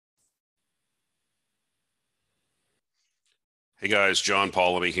Hey guys, John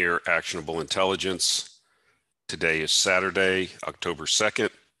Paulamy here, Actionable Intelligence. Today is Saturday, October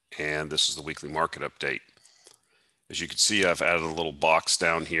 2nd, and this is the weekly market update. As you can see, I've added a little box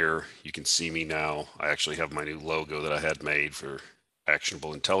down here. You can see me now. I actually have my new logo that I had made for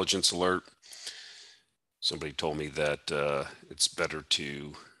Actionable Intelligence Alert. Somebody told me that it's better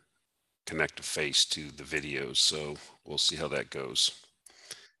to connect a face to the videos, so we'll see how that goes.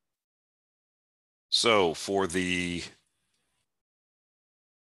 So for the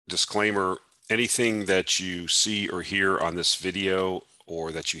disclaimer, anything that you see or hear on this video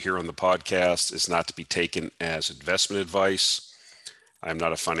or that you hear on the podcast is not to be taken as investment advice. I am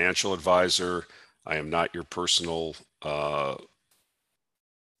not a financial advisor. I am not your personal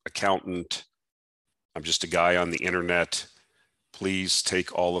accountant. I'm just a guy on the internet. Please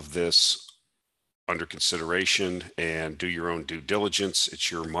take all of this under consideration and do your own due diligence. It's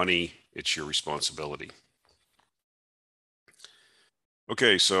your money. It's your responsibility.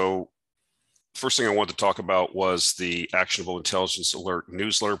 Okay, so first thing I wanted to talk about was the Actionable Intelligence Alert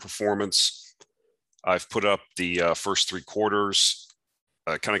newsletter performance. I've put up the first three quarters.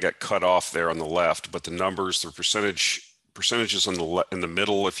 Kind of got cut off there on the left, but the numbers, the percentages on in the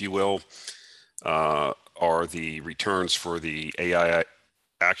middle, if you will, are the returns for the AI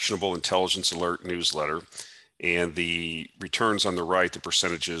Actionable Intelligence Alert newsletter, and the returns on the right, the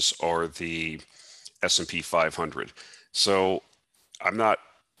percentages, are the S&P 500. So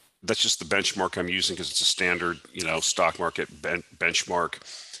that's just the benchmark I'm using because it's a standard, stock market benchmark.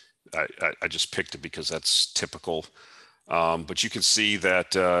 I just picked it because that's typical. But you can see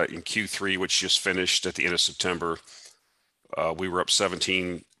that in Q3, which just finished at the end of September, we were up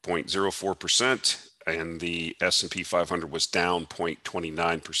 17.04%, and the S&P 500 was down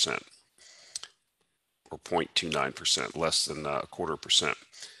 0.29%, or 0.29%, less than a quarter percent.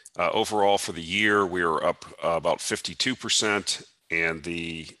 Overall, for the year, we are up about 52%, and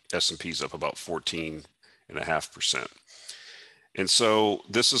the S&P is up about 14.5%. And so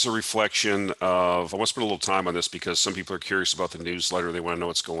this is a reflection of, I want to spend a little time on this because some people are curious about the newsletter. They want to know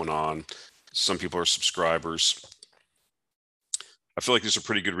what's going on. Some people are subscribers. I feel like these are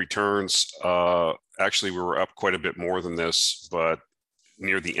pretty good returns. Actually, we were up quite a bit more than this, but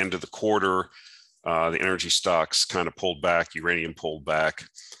near the end of the quarter, the energy stocks kind of pulled back, uranium pulled back,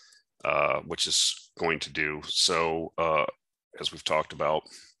 which is going to do so, as we've talked about.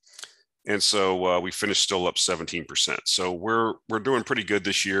 And so we finished still up 17%. So we're doing pretty good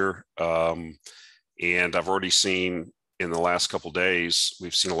this year. And I've already seen in the last couple of days,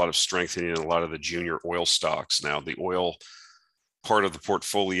 we've seen a lot of strengthening in a lot of the junior oil stocks. Now the oil part of the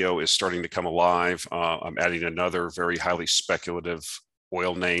portfolio is starting to come alive. I'm adding another very highly speculative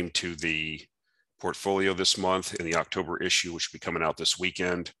oil name to the portfolio this month in the October issue, which will be coming out this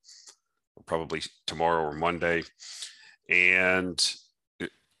weekend, or probably tomorrow or Monday. And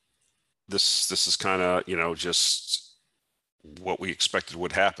this is kind of, just what we expected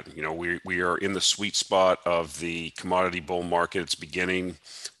would happen. We are in the sweet spot of the commodity bull market. It's beginning.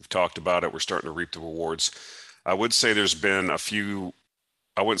 We've talked about it. We're starting to reap the rewards. I would say there's been a few,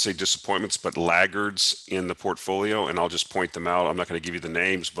 I wouldn't say disappointments, but laggards in the portfolio, and I'll just point them out. I'm not going to give you the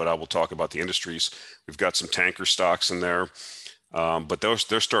names, but I will talk about the industries. We've got some tanker stocks in there, but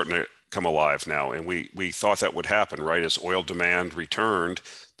they're starting to come alive now, and we thought that would happen, right? As oil demand returned,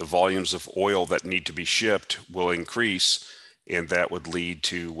 the volumes of oil that need to be shipped will increase, and that would lead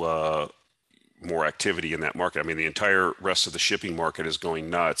to more activity in that market. I mean, the entire rest of the shipping market is going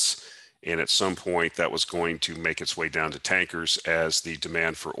nuts, and at some point that was going to make its way down to tankers as the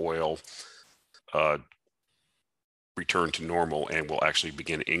demand for oil return to normal, and will actually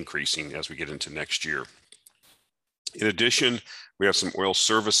begin increasing as we get into next year. In addition, we have some oil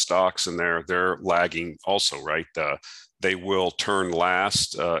service stocks in there. They're lagging also, right? They will turn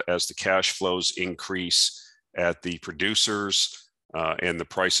last as the cash flows increase at the producers and the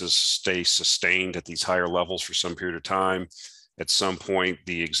prices stay sustained at these higher levels for some period of time. At some point,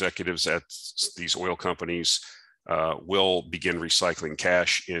 the executives at these oil companies will begin recycling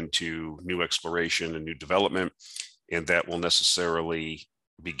cash into new exploration and new development, and that will necessarily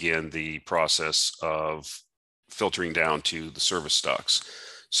begin the process of filtering down to the service stocks.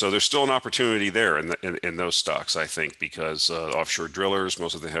 So there's still an opportunity there in those stocks, I think, because offshore drillers,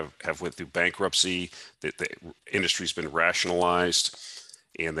 most of them have went through bankruptcy. The industry's been rationalized,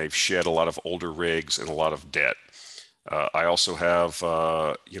 and they've shed a lot of older rigs and a lot of debt. I also have,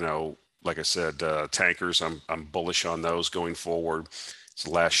 like I said, tankers. I'm bullish on those going forward. It's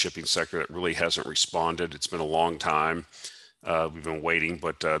the last shipping sector that really hasn't responded. It's been a long time. We've been waiting,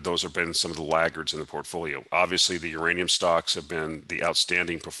 but those have been some of the laggards in the portfolio. Obviously, the uranium stocks have been the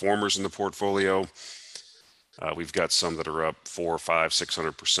outstanding performers in the portfolio. We've got some that are up 4, 5,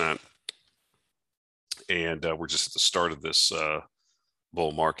 600%. And we're just at the start of this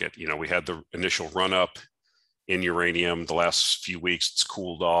bull market. You know, we had the initial run up in uranium. The last few weeks, it's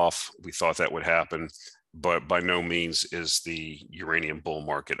cooled off. We thought that would happen, but by no means is the uranium bull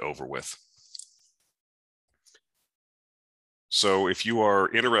market over with. So if you are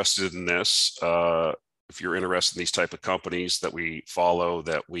interested in this, if you're interested in these type of companies that we follow,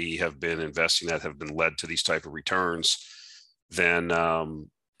 that we have been investing at, have been led to these type of returns, then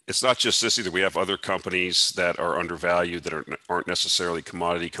it's not just this either. We have other companies that are undervalued that aren't necessarily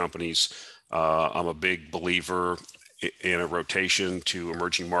commodity companies. I'm a big believer in a rotation to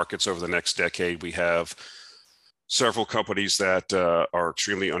emerging markets over the next decade. We have several companies that are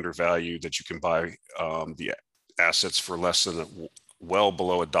extremely undervalued that you can buy the assets for less than well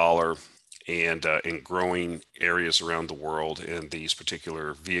below $1, and in growing areas around the world. And these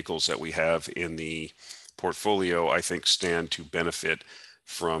particular vehicles that we have in the portfolio, I think, stand to benefit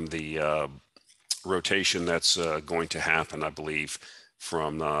from the rotation that's going to happen, I believe,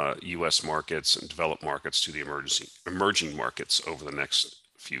 from U.S. markets and developed markets to the emerging markets over the next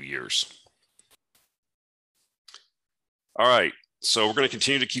few years. All right. So we're going to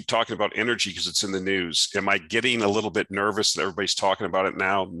continue to keep talking about energy because it's in the news. Am I getting a little bit nervous that everybody's talking about it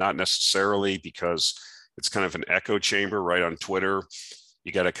now? Not necessarily, because it's kind of an echo chamber right on Twitter.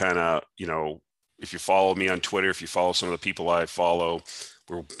 You got to kind of, you know, if you follow me on Twitter, if you follow some of the people I follow,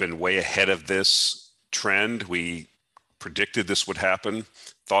 we've been way ahead of this trend. We predicted this would happen,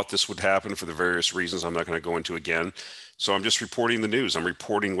 thought this would happen for the various reasons I'm not going to go into again. So I'm just reporting the news. I'm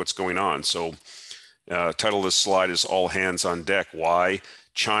reporting what's going on. So title of this slide is All Hands on Deck. Why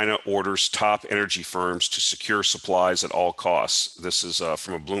China orders top energy firms to secure supplies at all costs. This is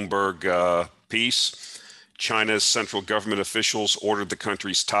from a Bloomberg piece. China's central government officials ordered the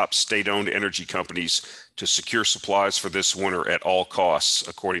country's top state-owned energy companies to secure supplies for this winter at all costs,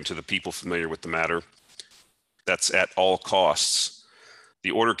 according to the people familiar with the matter. That's at all costs.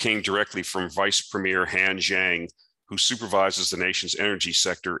 The order came directly from Vice Premier Han Zhang, who supervises the nation's energy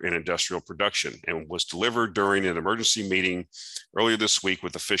sector and industrial production, and was delivered during an emergency meeting earlier this week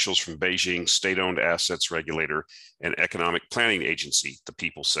with officials from Beijing's state-owned assets regulator and economic planning agency, the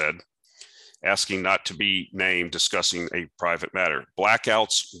people said, asking not to be named, discussing a private matter.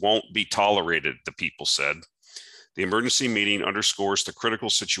 Blackouts won't be tolerated, the people said. The emergency meeting underscores the critical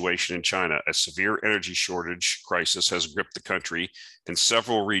situation in China. A severe energy shortage crisis has gripped the country, and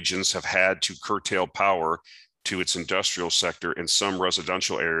several regions have had to curtail power to its industrial sector, and some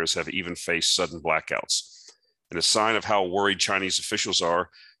residential areas have even faced sudden blackouts. In a sign of how worried Chinese officials are,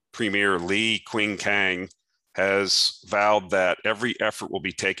 Premier Li Qiang has vowed that every effort will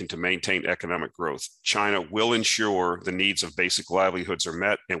be taken to maintain economic growth. China will ensure the needs of basic livelihoods are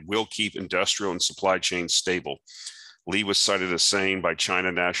met and will keep industrial and supply chains stable. Li was cited as saying by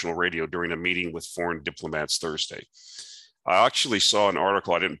China National Radio during a meeting with foreign diplomats Thursday. I actually saw an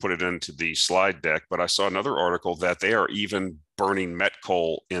article, I didn't put it into the slide deck, but I saw another article that they are even burning met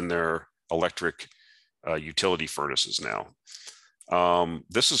coal in their electric utility furnaces now.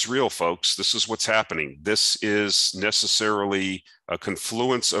 This is real, folks. This is what's happening. This is necessarily a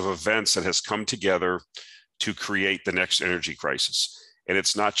confluence of events that has come together to create the next energy crisis. And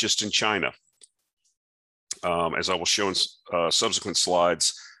it's not just in China. As I will show in subsequent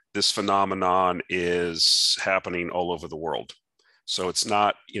slides, this phenomenon is happening all over the world. So it's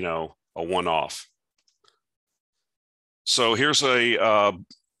not, you know, a one-off. So here's a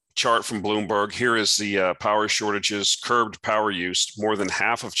chart from Bloomberg. Here is the power shortages, curbed power use. More than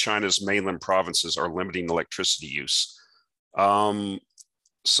half of China's mainland provinces are limiting electricity use.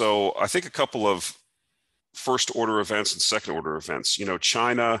 So I think a couple of first order events and second order events. You know,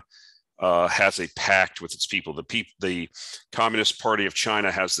 China has a pact with its people. The Communist Party of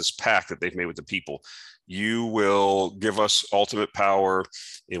China has this pact that they've made with the people. You will give us ultimate power,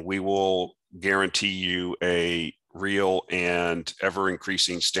 and we will guarantee you a real and ever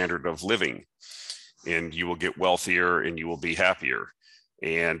increasing standard of living, and you will get wealthier and you will be happier.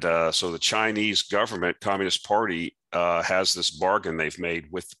 And so the Chinese government, Communist Party, has this bargain they've made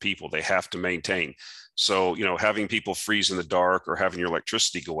with the people. They have to maintain. So, you know, having people freeze in the dark or having your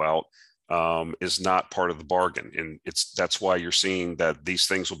electricity go out is not part of the bargain. And that's why you're seeing that these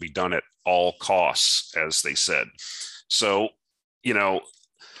things will be done at all costs, as they said. So, you know,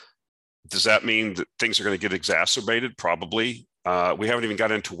 does that mean that things are going to get exacerbated? Probably. We haven't even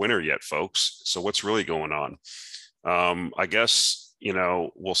got into winter yet, folks. So what's really going on? I guess, you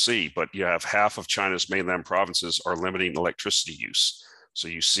know, we'll see. But you have half of China's mainland provinces are limiting electricity use. So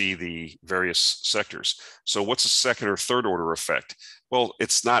you see the various sectors. So what's the second or third order effect? Well,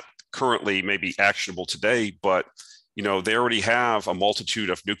 it's not currently maybe actionable today, but they already have a multitude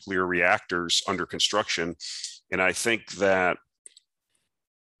of nuclear reactors under construction. And I think that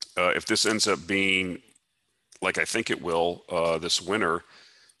if this ends up being like I think it will this winter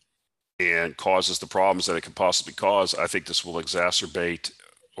and causes the problems that it could possibly cause, I think this will exacerbate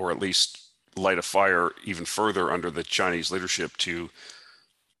or at least light a fire even further under the Chinese leadership to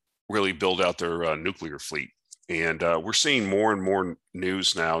really build out their nuclear fleet. And we're seeing more and more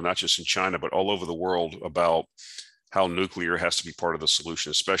news now, not just in China, but all over the world about how nuclear has to be part of the solution,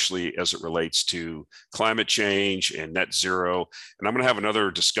 especially as it relates to climate change and net zero. And I'm going to have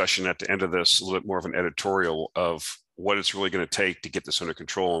another discussion at the end of this, a little bit more of an editorial of what it's really going to take to get this under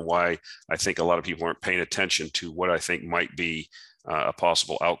control and why I think a lot of people aren't paying attention to what I think might be a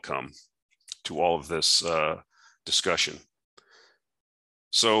possible outcome to all of this discussion.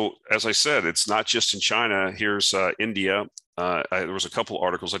 So as I said, it's not just in China. Here's India. There was a couple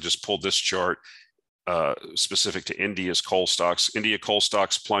articles. I just pulled this chart specific to India's coal stocks. India coal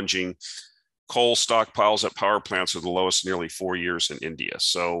stocks plunging. Coal stockpiles at power plants are the lowest in nearly 4 years in India.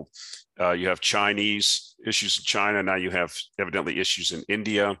 So you have Chinese issues in China. Now you have evidently issues in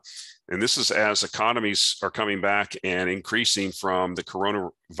India. And this is as economies are coming back and increasing from the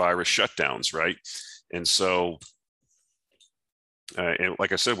coronavirus shutdowns, right? And so, and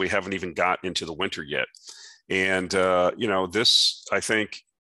like I said, we haven't even got into the winter yet. And, this, I think,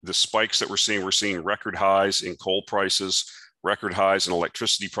 the spikes that we're seeing record highs in coal prices, record highs in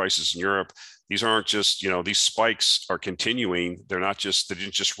electricity prices in Europe. These aren't just, these spikes are continuing. They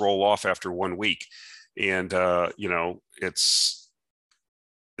didn't just roll off after 1 week. And,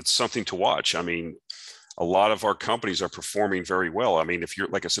 it's something to watch. I mean, a lot of our companies are performing very well. I mean, if you're,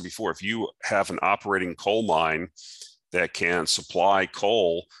 like I said before, if you have an operating coal mine that can supply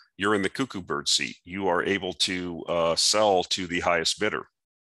coal, you're in the cuckoo bird seat. You are able to sell to the highest bidder.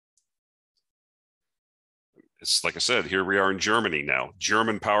 It's like I said, here we are in Germany now.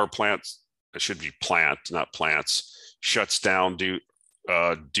 German power plants, it should be plant, not plants, shuts down due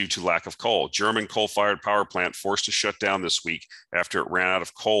to lack of coal. German coal-fired power plant forced to shut down this week after it ran out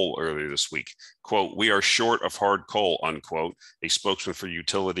of coal earlier this week. Quote, "We are short of hard coal," unquote. A spokesman for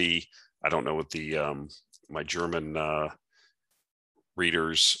utility, I don't know what the my German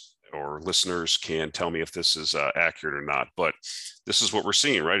readers or listeners can tell me if this is accurate or not, but this is what we're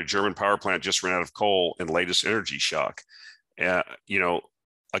seeing, right? A German power plant just ran out of coal in latest energy shock.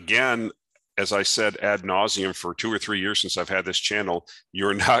 Again, as I said ad nauseum for 2 or 3 years since I've had this channel,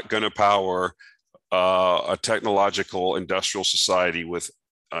 you're not going to power a technological industrial society with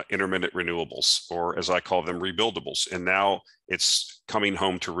intermittent renewables, or as I call them, rebuildables. And now it's coming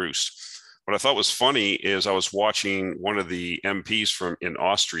home to roost. What I thought was funny is I was watching one of the MPs in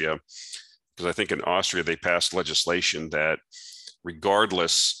Austria, because I think in Austria they passed legislation that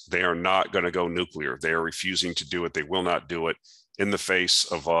regardless, they are not going to go nuclear. They are refusing to do it. They will not do it in the face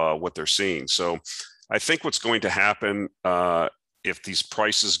of what they're seeing. So I think what's going to happen if these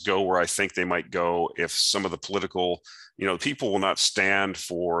prices go where I think they might go, if some of the political, people will not stand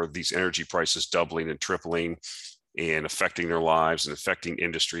for these energy prices doubling and tripling and affecting their lives and affecting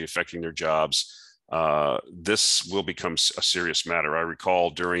industry, affecting their jobs. This will become a serious matter. I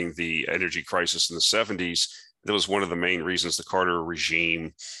recall during the energy crisis in the 70s, that was one of the main reasons the Carter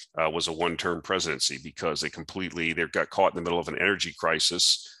regime was a one-term presidency, because they got caught in the middle of an energy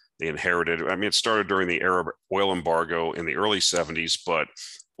crisis. They inherited, it started during the Arab oil embargo in the early 70s, but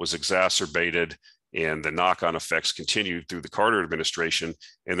was exacerbated, and the knock-on effects continued through the Carter administration.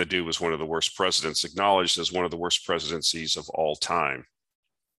 And the dude was one of the worst presidents, acknowledged as one of the worst presidencies of all time.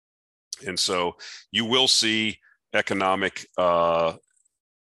 And so you will see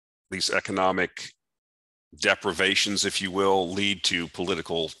these economic deprivations, if you will, lead to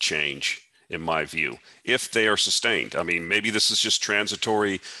political change, in my view, if they are sustained. I mean, maybe this is just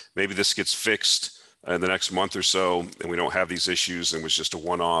transitory. Maybe this gets fixed in the next month or so, and we don't have these issues and was just a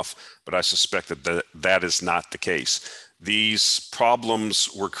one-off, but I suspect that is not the case. These problems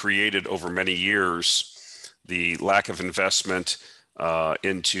were created over many years. The lack of investment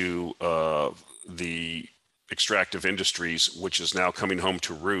into the extractive industries, which is now coming home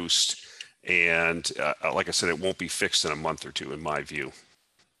to roost. And like I said, it won't be fixed in a month or two, in my view.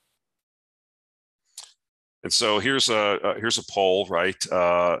 And so here's a poll, right?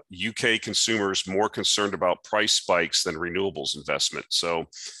 UK consumers more concerned about price spikes than renewables investment. So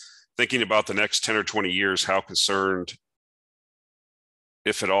thinking about the next 10 or 20 years, how concerned,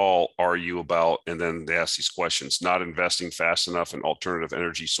 if at all, are you about, and then they ask these questions, not investing fast enough in alternative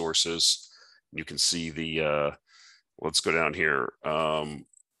energy sources. You can see let's go down here.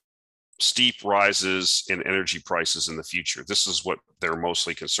 steep rises in energy prices in the future. This is what they're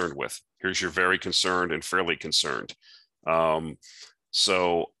mostly concerned with. Here's your very concerned and fairly concerned.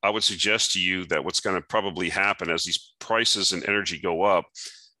 So I would suggest to you that what's going to probably happen as these prices in energy go up,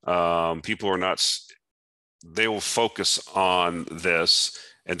 people are not, they will focus on this,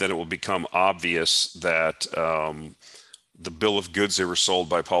 and then it will become obvious that the bill of goods they were sold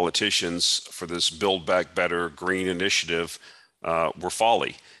by politicians for this Build Back Better green initiative were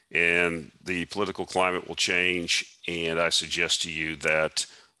folly, and the political climate will change. And I suggest to you that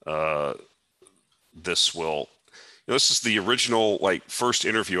this will, this is the original first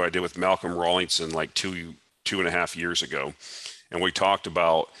interview I did with Malcolm Rawlinson like two and a half years ago, and we talked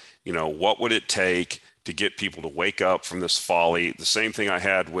about what would it take to get people to wake up from this folly. The same thing I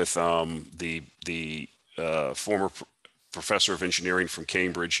had with the former professor of engineering from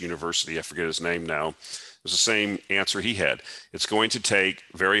Cambridge University. I forget his name now. It was the same answer he had. It's going to take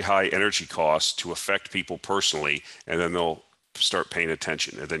very high energy costs to affect people personally, and then they'll start paying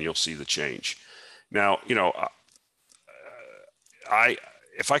attention, and then you'll see the change. Now,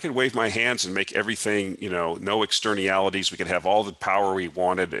 if I could wave my hands and make everything, no externalities, we could have all the power we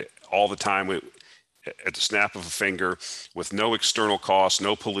wanted all the time at the snap of a finger with no external costs,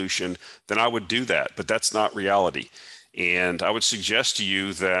 no pollution, then I would do that. But that's not reality. And I would suggest to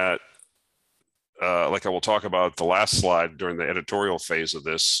you that, like I will talk about the last slide during the editorial phase of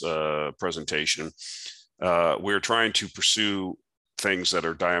this presentation, we're trying to pursue things that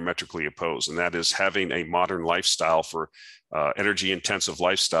are diametrically opposed, and that is having a modern lifestyle for energy intensive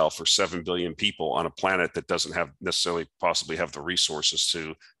lifestyle for 7 billion people on a planet that doesn't have necessarily possibly have the resources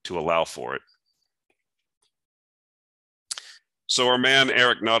to allow for it. So our man,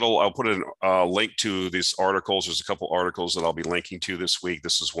 Eric Nuttall, I'll put a link to these articles. There's a couple articles that I'll be linking to this week.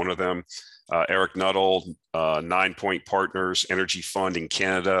 This is one of them. Eric Nuttall, 9 Point Partners, Energy Fund in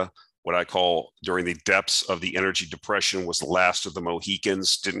Canada, what I call during the depths of the energy depression was the last of the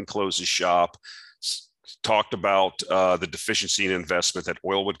Mohicans, didn't close his shop, talked about the deficiency in investment, that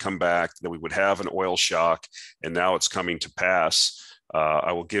oil would come back, that we would have an oil shock, and now it's coming to pass.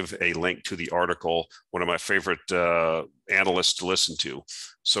 I will give a link to the article, one of my favorite analysts to listen to.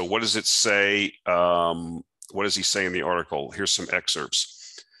 So what does it say? What does he say in the article? Here's some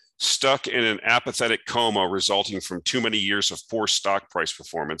excerpts. Stuck in an apathetic coma resulting from too many years of poor stock price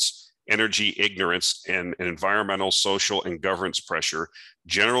performance, energy ignorance, and environmental, social, and governance pressure,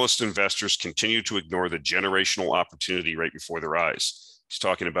 generalist investors continue to ignore the generational opportunity right before their eyes. He's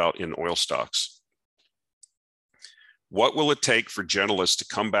talking about in oil stocks. What will it take for generalists to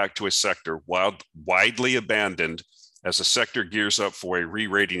come back to a sector widely abandoned as the sector gears up for a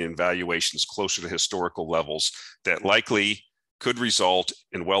re-rating and valuations closer to historical levels that likely could result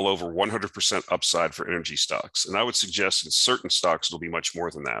in well over 100% upside for energy stocks? And I would suggest in certain stocks, it'll be much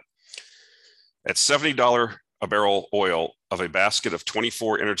more than that. At $70 a barrel oil of a basket of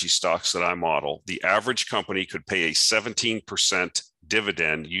 24 energy stocks that I model, the average company could pay a 17%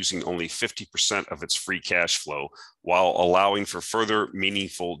 dividend using only 50% of its free cash flow while allowing for further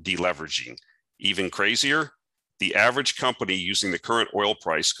meaningful deleveraging. Even crazier, the average company using the current oil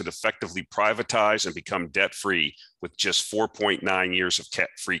price could effectively privatize and become debt-free with just 4.9 years of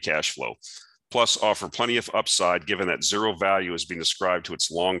free cash flow, plus offer plenty of upside given that zero value is being ascribed to its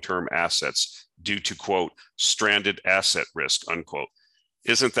long-term assets due to, quote, stranded asset risk, unquote.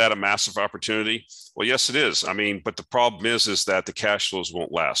 Isn't that a massive opportunity? Well, yes, it is. I mean, but the problem is that the cash flows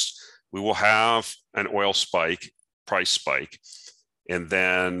won't last. We will have an oil spike, price spike, and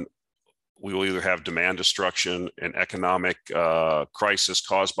then we will either have demand destruction, an economic crisis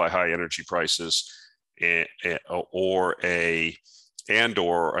caused by high energy prices, or I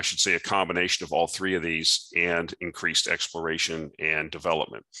should say a combination of all three of these and increased exploration and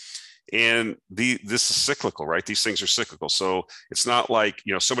development. And this is cyclical, right? These things are cyclical. So it's not like,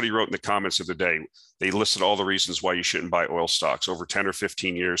 somebody wrote in the comments of the day, they listed all the reasons why you shouldn't buy oil stocks over 10 or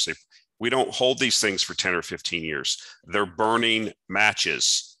 15 years. We don't hold these things for 10 or 15 years. They're burning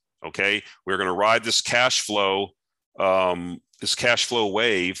matches, okay? We're going to ride this cash flow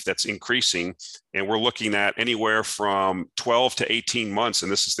wave that's increasing, and we're looking at anywhere from 12 to 18 months,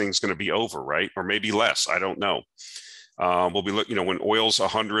 and this thing's going to be over, right? Or maybe less, I don't know. We'll be looking, when oil's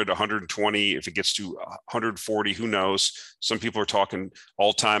 100, 120, if it gets to 140, who knows? Some people are talking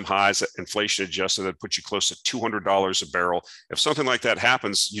all-time highs, inflation adjusted, that puts you close to $200 a barrel. If something like that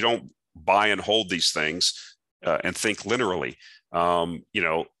happens, you don't buy and hold these things and think linearly.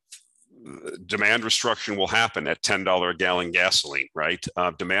 Demand destruction will happen at $10 a gallon gasoline, right?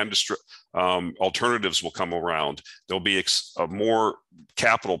 Alternatives will come around. There'll be more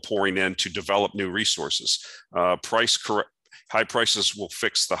capital pouring in to develop new resources. high prices will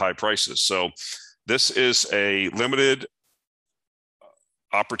fix the high prices. So this is a limited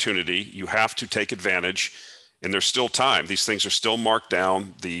opportunity. You have to take advantage, and there's still time. These things are still marked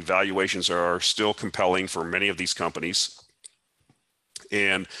down. The valuations are still compelling for many of these companies.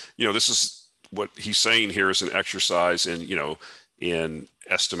 And, this is what he's saying here is an exercise in, in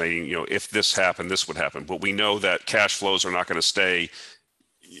estimating, if this happened, this would happen. But we know that cash flows are not going to stay,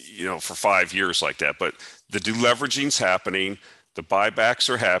 for 5 years like that. But the deleveraging's happening. The buybacks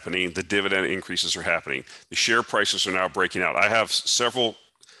are happening. The dividend increases are happening. The share prices are now breaking out. I have several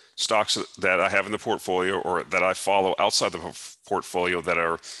stocks that I have in the portfolio or that I follow outside the portfolio that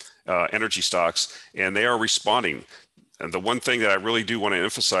are energy stocks, and they are responding. And the one thing that I really do want to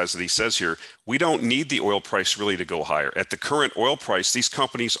emphasize that he says here, we don't need the oil price really to go higher. At the current oil price, these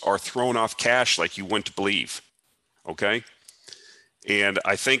companies are throwing off cash like you wouldn't believe. Okay? And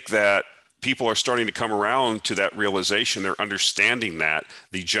I think that people are starting to come around to that realization. They're understanding that,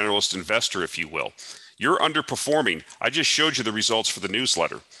 the generalist investor, if you will. You're underperforming. I just showed you the results for the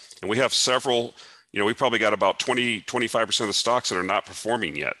newsletter. And we have several, we probably got about 25% of the stocks that are not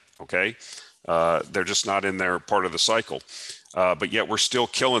performing yet. Okay? They're just not in their part of the cycle. But yet we're still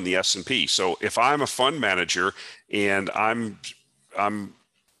killing the S&P. So if I'm a fund manager and I'm an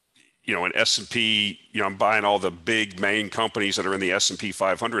S&P, I'm buying all the big main companies that are in the S&P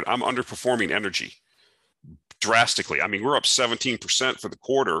 500, I'm underperforming energy drastically. I mean, we're up 17% for the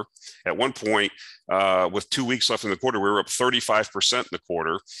quarter. At one point, with 2 weeks left in the quarter, we were up 35% in the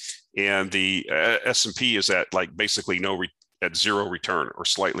quarter. And the S&P is at like basically at zero return or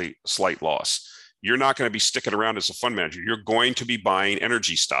slight loss. You're not going to be sticking around as a fund manager. You're going to be buying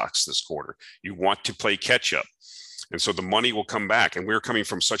energy stocks this quarter. You want to play catch up. And so the money will come back. And we're coming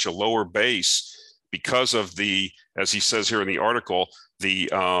from such a lower base because of as he says here in the article,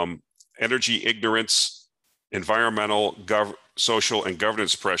 the energy ignorance, environmental, social, and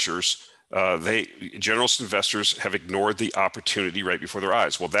governance pressures. Generalist investors have ignored the opportunity right before their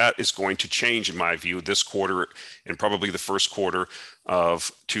eyes. Well, that is going to change, in my view, this quarter and probably the first quarter of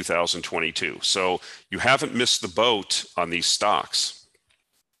 2022. So you haven't missed the boat on these stocks.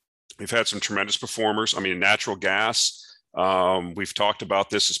 We've had some tremendous performers. I mean, natural gas, we've talked about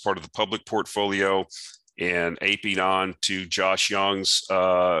this as part of the public portfolio, and aping on to Josh Young's,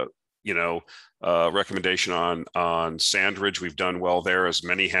 recommendation on Sandridge. We've done well there, as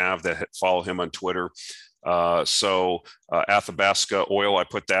many have that follow him on Twitter. So Athabasca Oil, I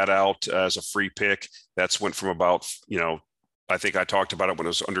put that out as a free pick. That's went from about, I think I talked about it when it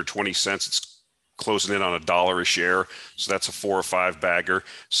was under 20 cents. It's closing in on $1 a share. So that's a 4 or 5 bagger.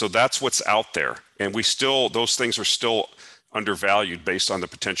 So that's what's out there. And those things are still undervalued based on the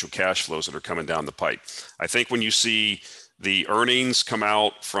potential cash flows that are coming down the pipe. I think when you see the earnings come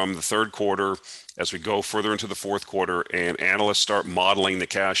out from the third quarter, as we go further into the fourth quarter and analysts start modeling the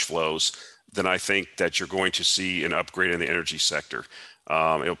cash flows, then I think that you're going to see an upgrade in the energy sector.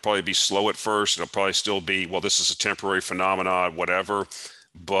 It'll probably be slow at first. It'll probably still be, well, this is a temporary phenomenon, whatever,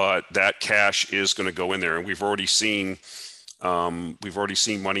 but that cash is going to go in there. And we've already seen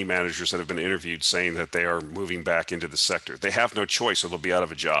money managers that have been interviewed saying that they are moving back into the sector. They have no choice or they'll be out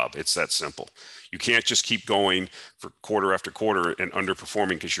of a job. It's that simple. You can't just keep going for quarter after quarter and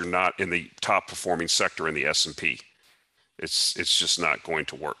underperforming because you're not in the top performing sector in the S&P. It's just not going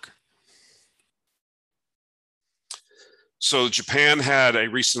to work. So Japan had a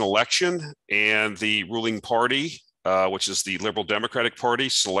recent election, and the ruling party, which is the Liberal Democratic Party,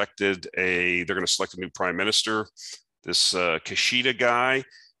 they're going to select a new prime minister, this Kishida guy.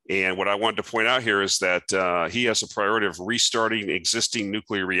 And what I wanted to point out here is that he has a priority of restarting existing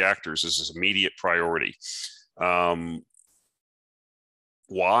nuclear reactors as his immediate priority.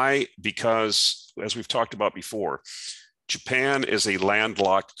 Why? Because, as we've talked about before, Japan is a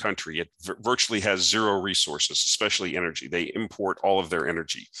landlocked country. It virtually has zero resources, especially energy. They import all of their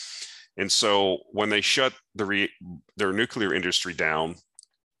energy. And so when they shut their nuclear industry down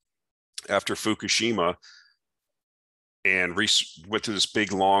after Fukushima, and went through this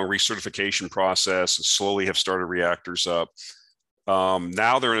big, long recertification process and slowly have started reactors up.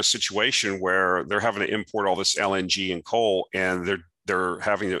 Now they're in a situation where they're having to import all this LNG and coal, and they're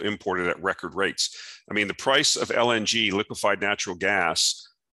having to import it at record rates. I mean, the price of LNG, liquefied natural gas,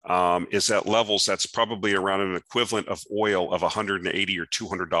 is at levels that's probably around an equivalent of oil of $180 or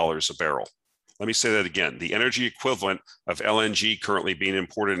 $200 a barrel. Let me say that again. The energy equivalent of LNG currently being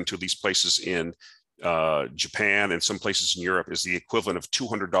imported into these places in Japan and some places in Europe is the equivalent of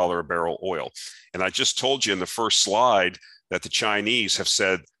 $200 a barrel oil. And I just told you in the first slide that the Chinese have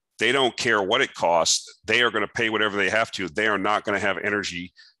said they don't care what it costs. They are going to pay whatever they have to. They are not going to have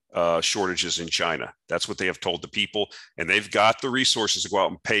energy shortages in China. That's what they have told the people, and they've got the resources to go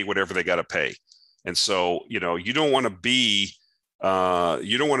out and pay whatever they got to pay. And so, you don't want to be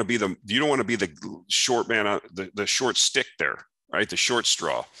the short man, the short stick there, right? The short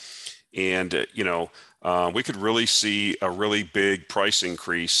straw. And we could really see a really big price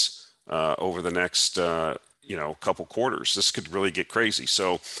increase over the next couple quarters. This could really get crazy.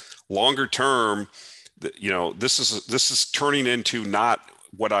 So longer term, this is turning into not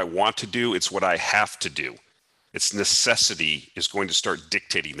what I want to do, it's what I have to do. It's necessity is going to start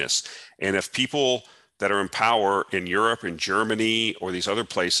dictating this. And if people that are in power in Europe and Germany or these other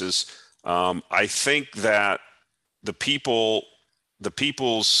places, I think that the people's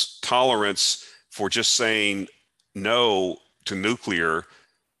tolerance for just saying no to nuclear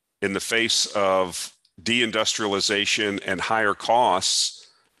in the face of deindustrialization and higher costs,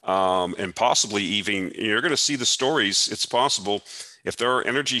 and possibly even, you're going to see the stories, it's possible, if there are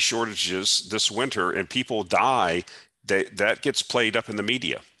energy shortages this winter and people die, that gets played up in the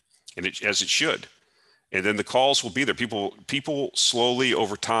media, and as it should. And then the calls will be there. People slowly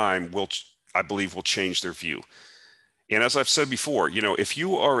over time I believe, will change their view. And as I've said before, if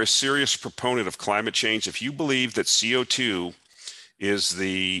you are a serious proponent of climate change, if you believe that CO2 is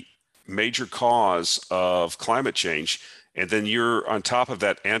the major cause of climate change, and then you're on top of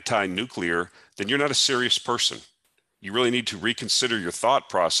that anti-nuclear, then you're not a serious person. You really need to reconsider your thought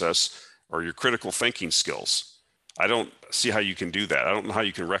process or your critical thinking skills. I don't see how you can do that. I don't know how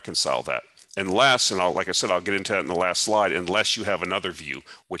you can reconcile that. Unless, and like I said, I'll get into that in the last slide, unless you have another view,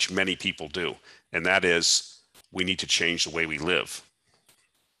 which many people do, and that is we need to change the way we live.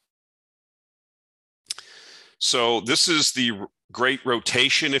 So this is the great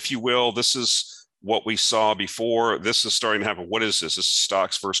rotation, if you will. This is what we saw before. This is starting to happen. What is this? This is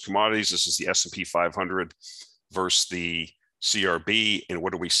stocks versus commodities. This is the S&P 500 versus the CRB. And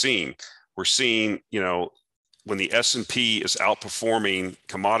what are we seeing? We're seeing, when the S&P is outperforming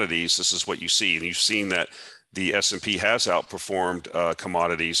commodities, this is what you see. And you've seen that the S&P has outperformed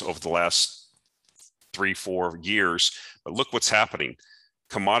commodities over the last 3-4 years. But look what's happening.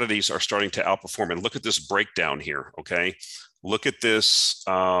 Commodities are starting to outperform. And look at this breakdown here, okay? Look at this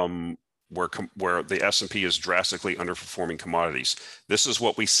where the S&P is drastically underperforming commodities. This is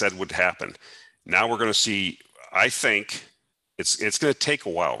what we said would happen. Now we're going to see, I think, it's going to take a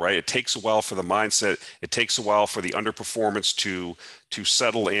while, right? It takes a while for the mindset. It takes a while for the underperformance to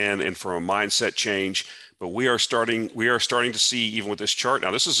settle in and for a mindset change. But we are starting to see, even with this chart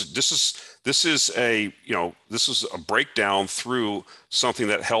now. This is a breakdown through something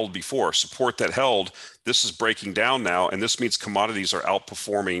that held before, support that held. This is breaking down now, and this means commodities are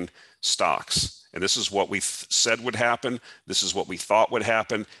outperforming stocks. And this is what we said would happen. This is what we thought would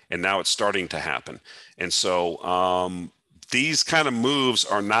happen, and now it's starting to happen. And so these kind of moves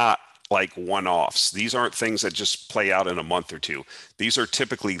are not like one-offs. These aren't things that just play out in a month or two. These are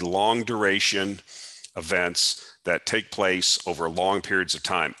typically long duration events that take place over long periods of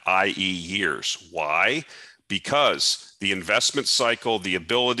time, i.e. years. Why? Because the investment cycle, the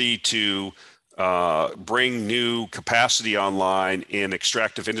ability to bring new capacity online in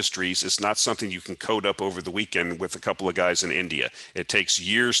extractive industries is not something you can code up over the weekend with a couple of guys in India. It takes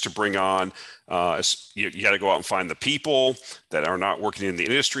years to bring on. You got to go out and find the people that are not working in the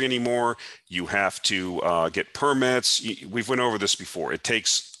industry anymore. You have to get permits. We've went over this before. It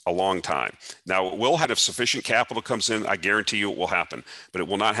takes a long time. Now, it will have, if sufficient capital comes in, I guarantee you it will happen, but it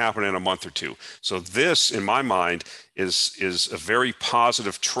will not happen in a month or two. So this, in my mind, is a very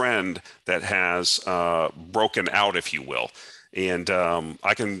positive trend that has broken out, if you will. And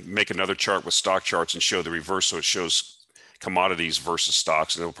I can make another chart with stock charts and show the reverse, so it shows commodities versus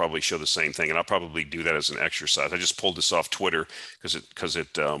stocks, and it'll probably show the same thing. And I'll probably do that as an exercise. I just pulled this off Twitter because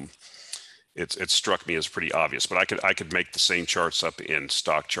it struck me as pretty obvious. But I could make the same charts up in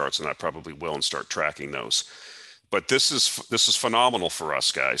stock charts, and I probably will, and start tracking those. But this is phenomenal for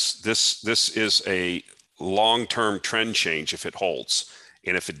us, guys. This is a long-term trend change if it holds.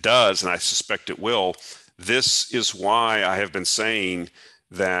 And if it does, and I suspect it will, this is why I have been saying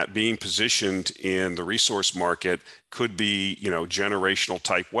that being positioned in the resource market could be, generational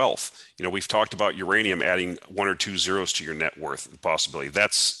type wealth. We've talked about uranium adding 1 or 2 zeros to your net worth possibility.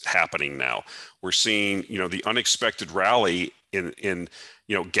 That's happening now. We're seeing, the unexpected rally in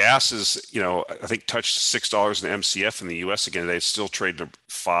gas is, I think touched $6 an MCF in the US again today. It's still trading at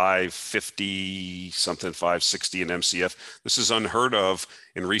 $5.50 something, $5.60 an MCF. This is unheard of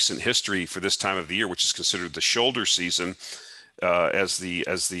in recent history for this time of the year, which is considered the shoulder season, as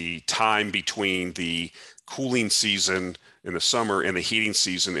the time between the cooling season in the summer and the heating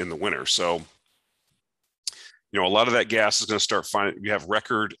season in the winter. So, a lot of that gas is going to start finding, you have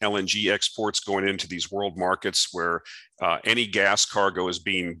record LNG exports going into these world markets where any gas cargo is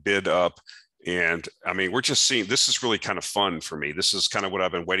being bid up. And I mean, we're just seeing, this is really kind of fun for me. This is kind of what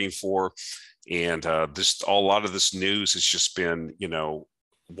I've been waiting for. And a lot of this news has just been,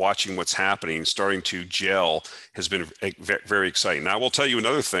 watching what's happening, starting to gel, has been very exciting. Now, I will tell you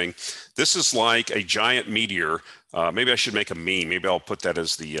another thing. This is like a giant meteor. Maybe I should make a meme. Maybe I'll put that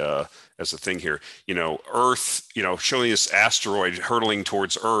as the thing here. Earth, showing this asteroid hurtling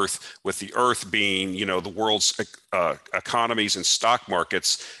towards Earth, with the Earth being, the world's economies and stock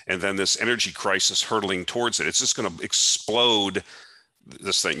markets, and then this energy crisis hurtling towards it. It's just going to explode,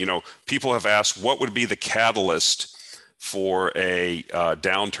 this thing. People have asked, what would be the catalyst for a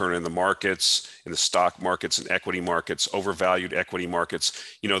downturn in the markets, in the stock markets and equity markets, overvalued equity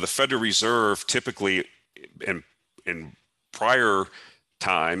markets? The Federal Reserve typically, in prior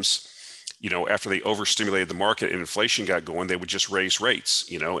times, after they overstimulated the market and inflation got going, they would just raise rates,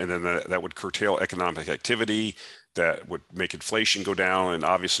 and then that would curtail economic activity, that would make inflation go down, and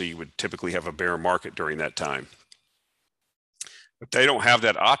obviously you would typically have a bear market during that time. But they don't have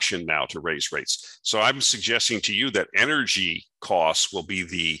that option now to raise rates. So I'm suggesting to you that energy costs will be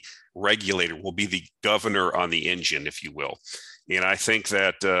the regulator, will be the governor on the engine, if you will. And I think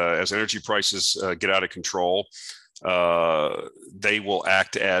that as energy prices get out of control, they will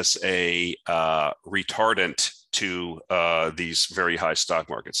act as a retardant to these very high stock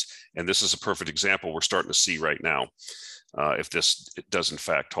markets. And this is a perfect example we're starting to see right now, if this does in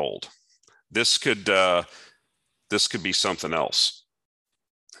fact hold. This could be something else.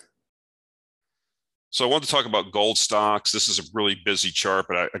 So I want to talk about gold stocks. This is a really busy chart,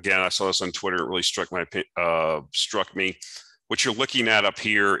 but I saw this on Twitter. It really struck me. What you're looking at up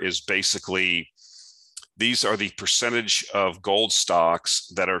here is basically, these are the percentage of gold stocks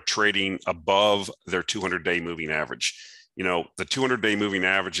that are trading above their 200-day moving average. The 200-day moving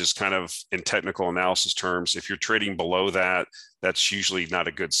average is kind of, in technical analysis terms, if you're trading below that, that's usually not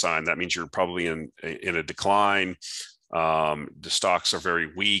a good sign. That means you're probably in a decline. The stocks are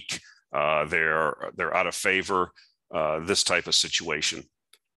very weak. They're out of favor, this type of situation.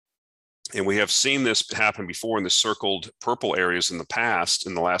 And we have seen this happen before in the circled purple areas in the past,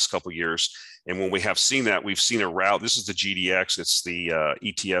 in the last couple of years. And when we have seen that, we've seen a route. This is the GDX. It's the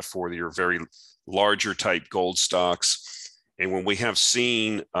ETF for your very larger type gold stocks. And when we have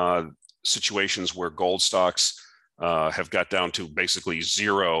seen situations where gold stocks have got down to basically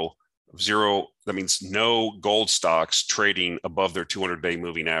zero, that means no gold stocks trading above their 200-day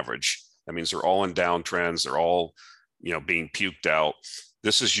moving average. That means they're all in downtrends. They're all, being puked out.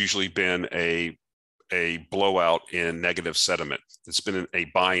 This has usually been a blowout in negative sentiment. It's been a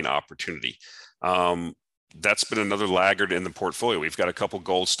buying opportunity. That's been another laggard in the portfolio. We've got a couple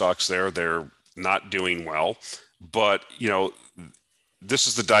gold stocks there. They're not doing well, but this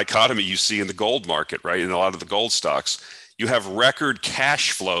is the dichotomy you see in the gold market, right? In a lot of the gold stocks, you have record cash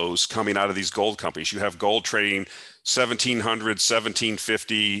flows coming out of these gold companies. You have gold trading 1,700,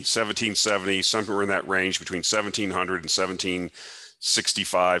 1,750, 1,770, somewhere in that range, between 1,700 and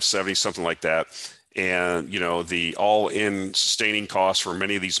 1,765, 70, something like that. And the all-in sustaining cost for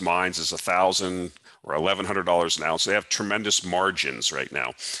many of these mines is $1,000 or $1,100 an ounce. They have tremendous margins right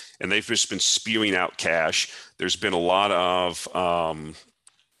now, and they've just been spewing out cash. There's been a lot of,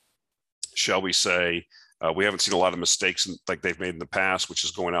 shall we say, we haven't seen a lot of mistakes like they've made in the past, which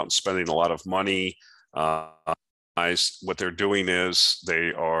is going out and spending a lot of money. What they're doing is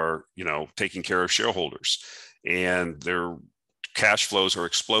they are, taking care of shareholders, and their cash flows are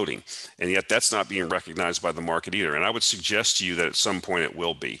exploding. And yet that's not being recognized by the market either. And I would suggest to you that at some point it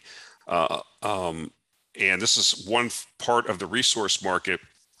will be. And this is one part of the resource market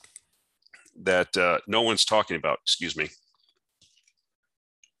that no one's talking about. Excuse me.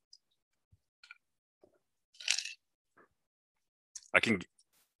 I can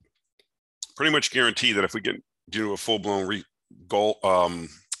pretty much guarantee that if we get into a full-blown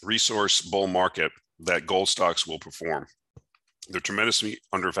resource bull market, that gold stocks will perform. They're tremendously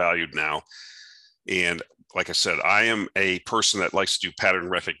undervalued now. And like I said, I am a person that likes to do pattern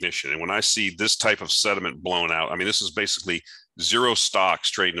recognition. And when I see this type of sediment blown out, I mean, this is basically zero stocks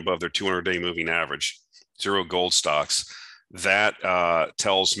trading above their 200-day moving average, zero gold stocks. That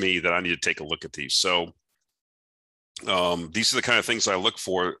tells me that I need to take a look at these. So these are the kind of things I look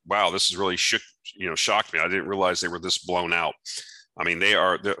for. Wow, this is really shocked me. I didn't realize they were this blown out. I mean,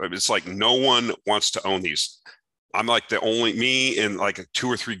 it's like no one wants to own these. I'm like me and like 2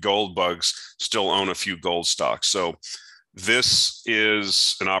 or 3 gold bugs still own a few gold stocks. So this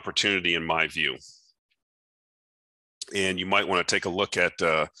is an opportunity in my view. And you might want to take a look at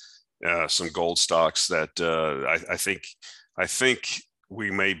some gold stocks that I think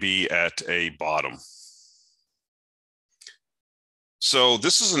we may be at a bottom. So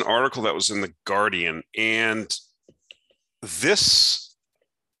this is an article that was in the Guardian, and this,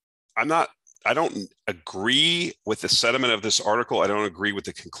 I don't agree with the sentiment of this article. I don't agree with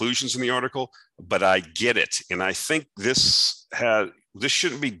the conclusions in the article, but I get it. And I think this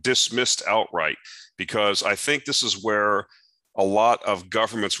shouldn't be dismissed outright, because I think this is where a lot of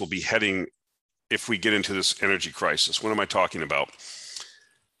governments will be heading if we get into this energy crisis. What am I talking about?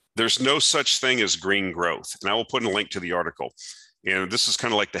 There's no such thing as green growth. And I will put in a link to the article. And this is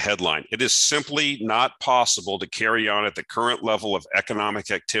kind of like the headline. It is simply not possible to carry on at the current level of economic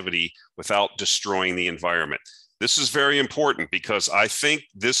activity without destroying the environment. This is very important, because I think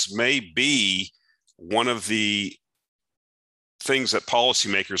this may be one of the things that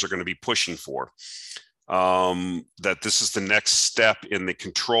policymakers are going to be pushing for. That this is the next step in the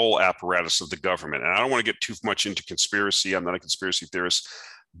control apparatus of the government. And I don't want to get too much into conspiracy. I'm not a conspiracy theorist,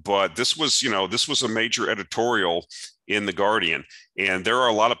 but this was a major editorial in the Guardian, and there are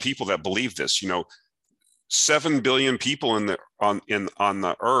a lot of people that believe this. 7 billion people on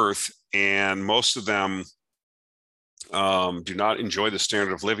the earth, and most of them do not enjoy the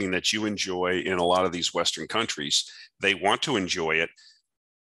standard of living that you enjoy in a lot of these Western countries. They want to enjoy it.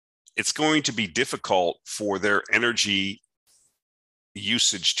 It's going to be difficult for their energy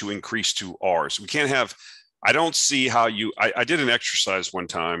usage to increase to ours. We can't have, I don't see how I did an exercise one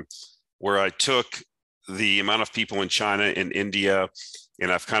time where I took the amount of people in China and India,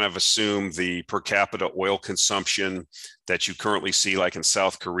 and I've kind of assumed the per capita oil consumption that you currently see like in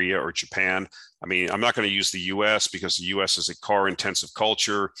South Korea or Japan. I mean, I'm not going to use the US because the US is a car intensive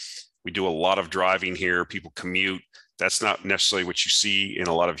culture. We do a lot of driving here. People commute. That's not necessarily what you see in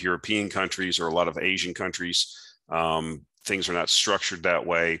a lot of European countries or a lot of Asian countries. Things are not structured that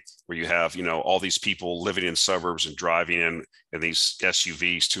way, where you have, all these people living in suburbs and driving in these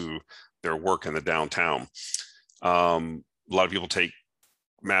SUVs to their work in the downtown. A lot of people take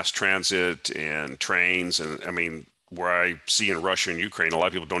mass transit and trains. And I mean, where I see in Russia and Ukraine, a lot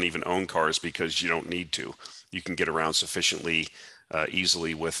of people don't even own cars because you don't need to. You can get around sufficiently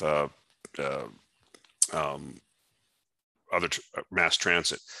easily with other mass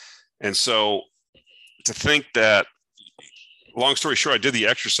transit. And so to think that, long story short, I did the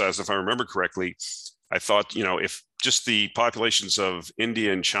exercise, if I remember correctly. I thought, if just the populations of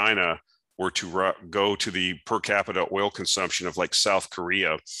India and China were to go to the per capita oil consumption of like South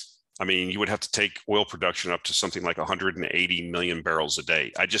Korea, I mean, you would have to take oil production up to something like 180 million barrels a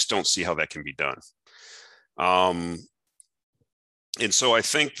day. I just don't see how that can be done. And so I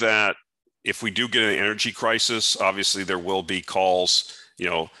think that if we do get an energy crisis, obviously there will be calls,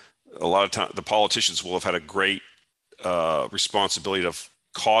 a lot of time the politicians will have had a great responsibility of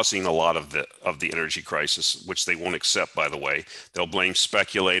causing a lot of the energy crisis, which they won't accept, by the way. They'll blame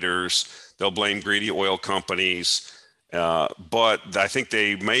speculators, they'll blame greedy oil companies, but I think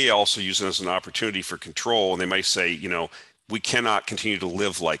they may also use it as an opportunity for control. And they may say, we cannot continue to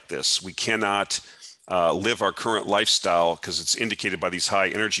live like this. We cannot live our current lifestyle because it's indicated by these high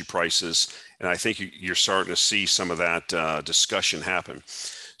energy prices. And I think you're starting to see some of that discussion happen.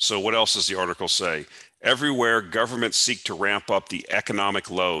 So what else does the article say? Everywhere, governments seek to ramp up the economic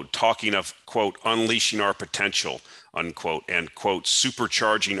load, talking of, quote, unleashing our potential, unquote, and, quote,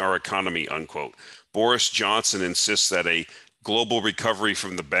 supercharging our economy, unquote. Boris Johnson insists that a global recovery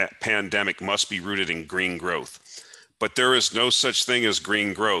from the pandemic must be rooted in green growth. But there is no such thing as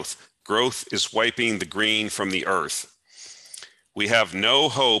green growth. Growth is wiping the green from the earth. We have no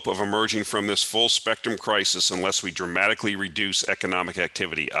hope of emerging from this full spectrum crisis unless we dramatically reduce economic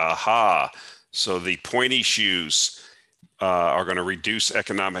activity. Aha. So the pointy shoes are going to reduce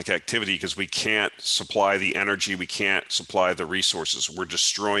economic activity because we can't supply the energy, we can't supply the resources. We're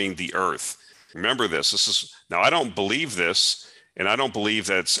destroying the earth. Remember this. Now I don't believe this, and I don't believe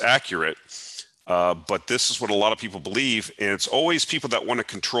that it's accurate, but this is what a lot of people believe, and it's always people that want to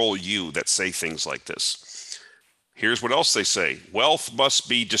control you that say things like this. Here's what else they say. Wealth must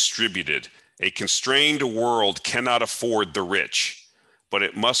be distributed. A constrained world cannot afford the rich, but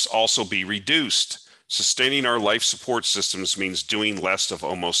it must also be reduced. Sustaining our life support systems means doing less of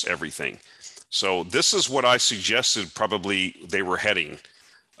almost everything. So this is what I suggested probably they were heading.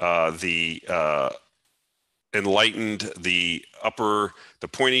 The enlightened, the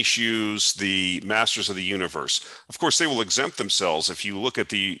pointy shoes, the masters of the universe. Of course, they will exempt themselves. If you look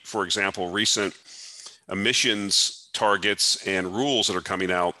at for example, recent emissions targets and rules that are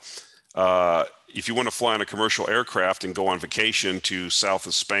coming out, if you want to fly on a commercial aircraft and go on vacation to south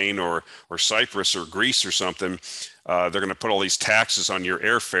of Spain or Cyprus or Greece or something, they're going to put all these taxes on your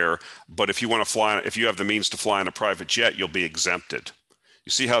airfare. But if you want to fly, if you have the means to fly on a private jet, you'll be exempted.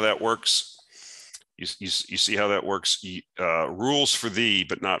 You see how that works? You see how that works? Rules for thee,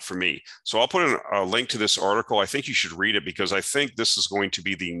 but not for me. So I'll put in a link to this article. I think you should read it because I think this is going to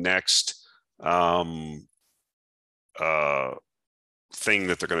be the next thing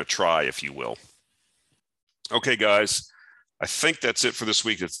that they're going to try, if you will. Okay, guys, I think that's it for this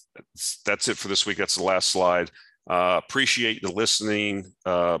week. That's it for this week. That's the last slide. Appreciate the listening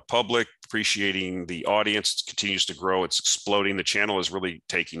public, appreciating the audience. It continues to grow. It's exploding. The channel is really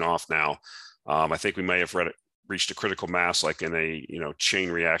taking off now. I think we may have reached a critical mass, like in a chain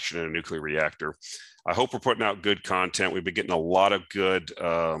reaction in a nuclear reactor. I hope we're putting out good content. We've been getting a lot of good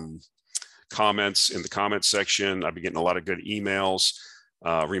comments in the comment section. I've been getting a lot of good emails.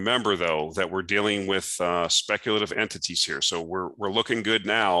 Remember, though, that we're dealing with speculative entities here. So we're looking good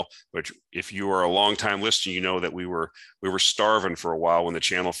now, but if you are a long-time listener, you know that we were starving for a while when the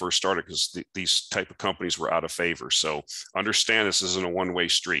channel first started because these type of companies were out of favor. So understand this isn't a one-way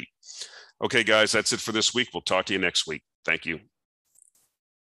street. Okay, guys, that's it for this week. We'll talk to you next week. Thank you.